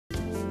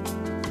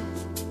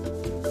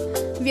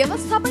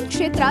व्यवस्थापन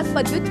क्षेत्रात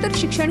पदव्युत्तर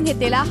शिक्षण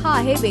घेतलेला हा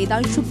आहे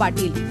वेदांशू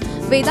पाटील।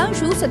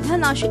 वेदांशू सध्या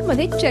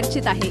नाशिकमध्ये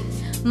चर्चित आहे।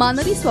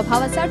 मानवी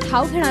स्वभावाचा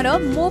ठाव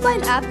घेणारं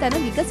मोबाईल ॲप त्याने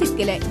विकसित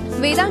केलंय।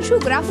 वेदांशू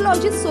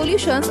ग्राफोलॉजी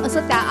सोल्युशन्स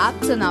असं त्या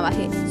ॲपचं नाव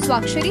आहे।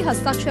 स्वाक्षरी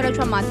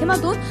हस्ताक्षराच्या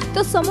माध्यमातून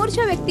तो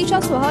समोरच्या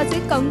व्यक्तीच्या स्वभावाचे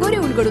कंगोरे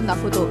उलगडून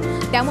दाखवतो,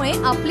 त्यामुळे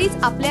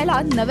आपलीच आपल्याला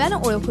नव्यानं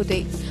ओळख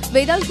होते।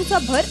 वेदांशूचा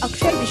भर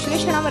अक्षर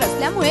विश्लेषणावर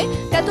असल्यामुळे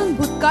त्यातून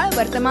भूतकाळ,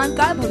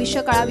 वर्तमानकाळ,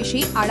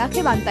 भविष्यकाळाविषयी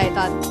आडाखे बांधता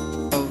येतात।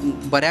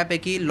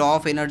 बऱ्यापैकी लॉ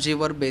ऑफ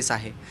एनर्जीवर बेस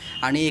आहे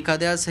आणि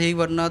एखाद्या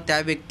सहीवरनं त्या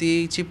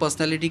व्यक्तीची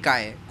पर्सनॅलिटी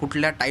काय आहे,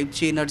 कुठल्या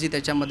टाईपची एनर्जी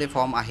त्याच्यामध्ये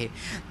फॉर्म आहे,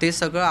 ते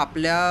सगळं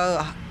आपल्या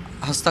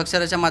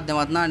हस्ताक्षराच्या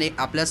माध्यमातून आणि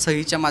आपल्या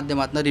सहीच्या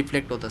माध्यमातून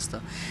रिफ्लेक्ट होत असतं।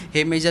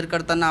 हे मेजर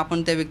करताना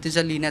आपण त्या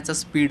व्यक्तीच्या लिहिण्याचा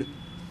स्पीड,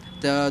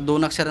 त्या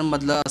दोन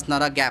अक्षरांमधलं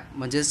असणारा गॅप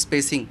म्हणजे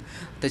स्पेसिंग,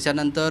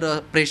 त्याच्यानंतर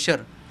प्रेशर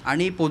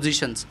आणि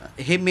पोझिशन्स,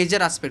 हे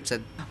मेजर आस्पेक्ट्स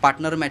आहेत।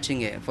 पार्टनर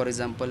मॅचिंग आहे, फॉर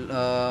एक्झाम्पल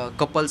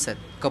कपल्स आहेत,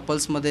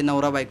 कपल्समध्ये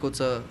नवरा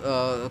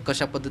बायकोचं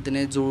कशा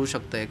पद्धतीने जुळू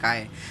शकतं आहे,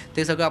 काय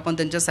ते सगळं आपण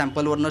त्यांच्या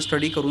सॅम्पलवरनं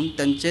स्टडी करून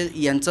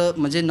यांचं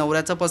म्हणजे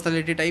नवऱ्याचं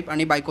पर्सनॅलिटी टाईप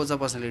आणि बायकोचा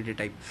पर्सनॅलिटी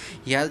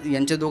टाईप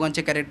यांचे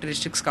दोघांचे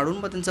कॅरेक्टरिस्टिक्स काढून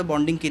मग त्यांचं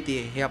बॉन्डिंग किती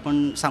आहे हे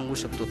आपण सांगू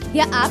शकतो।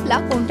 या ॲपला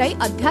कोणताही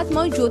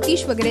अध्यात्म,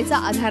 ज्योतिष वगैरेचा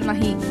आधार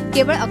नाही,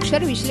 केवळ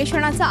अक्षर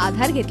विश्लेषणाचा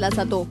आधार घेतला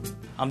जातो।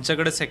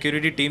 आमच्याकडे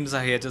सिक्युरिटी टीम्स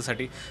आहे,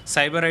 याच्यासाठी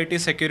सायबर IT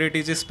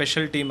सिक्युरिटीची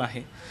स्पेशल टीम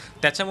आहे।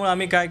 त्याच्यामुळे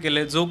आम्ही काय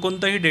केलं, जो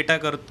कोणताही डेटा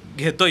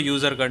घेतो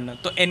युजरकडनं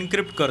तो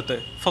एन्क्रिप्ट करतोय,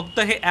 फक्त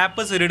हे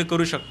ॲपच रीड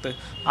करू शकतोय।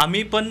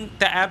 आम्ही पण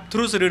त्या ॲप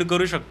थ्रूच रीड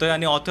करू शकतोय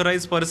आणि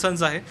ऑथराइज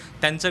पर्सन्स आहे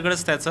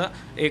त्यांच्याकडेच त्याचा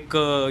एक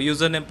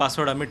युजर नेम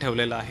पासवर्ड आम्ही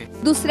ठेवलेला आहे।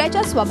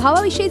 दुसऱ्याच्या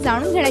स्वभावाविषयी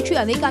जाणून घेण्याची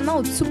अनेकांना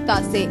उत्सुकता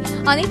असते।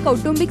 अनेक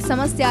कौटुंबिक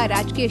समस्या,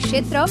 राजकीय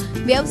क्षेत्र,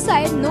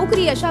 व्यवसाय,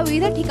 नोकरी अशा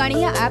विविध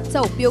ठिकाणी या ॲपचा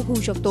उपयोग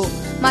होऊ शकतो।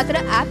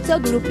 मात्र ॲपचा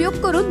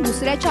दुरुपयोग करून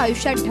दुसऱ्याच्या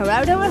आयुष्यात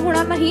ढवळाढवळ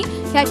होणार नाही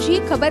ह्याची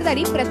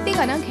खबरदारी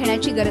प्रत्येकानं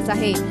घेण्याची गरज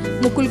आहे।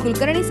 Mukul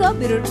कुलकर्णीसह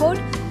bureau report,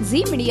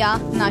 Zee media,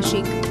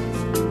 Nashik.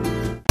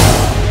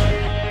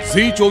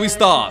 Zee 24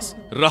 तास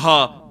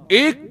रहा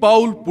एक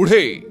पाऊल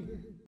पुढे।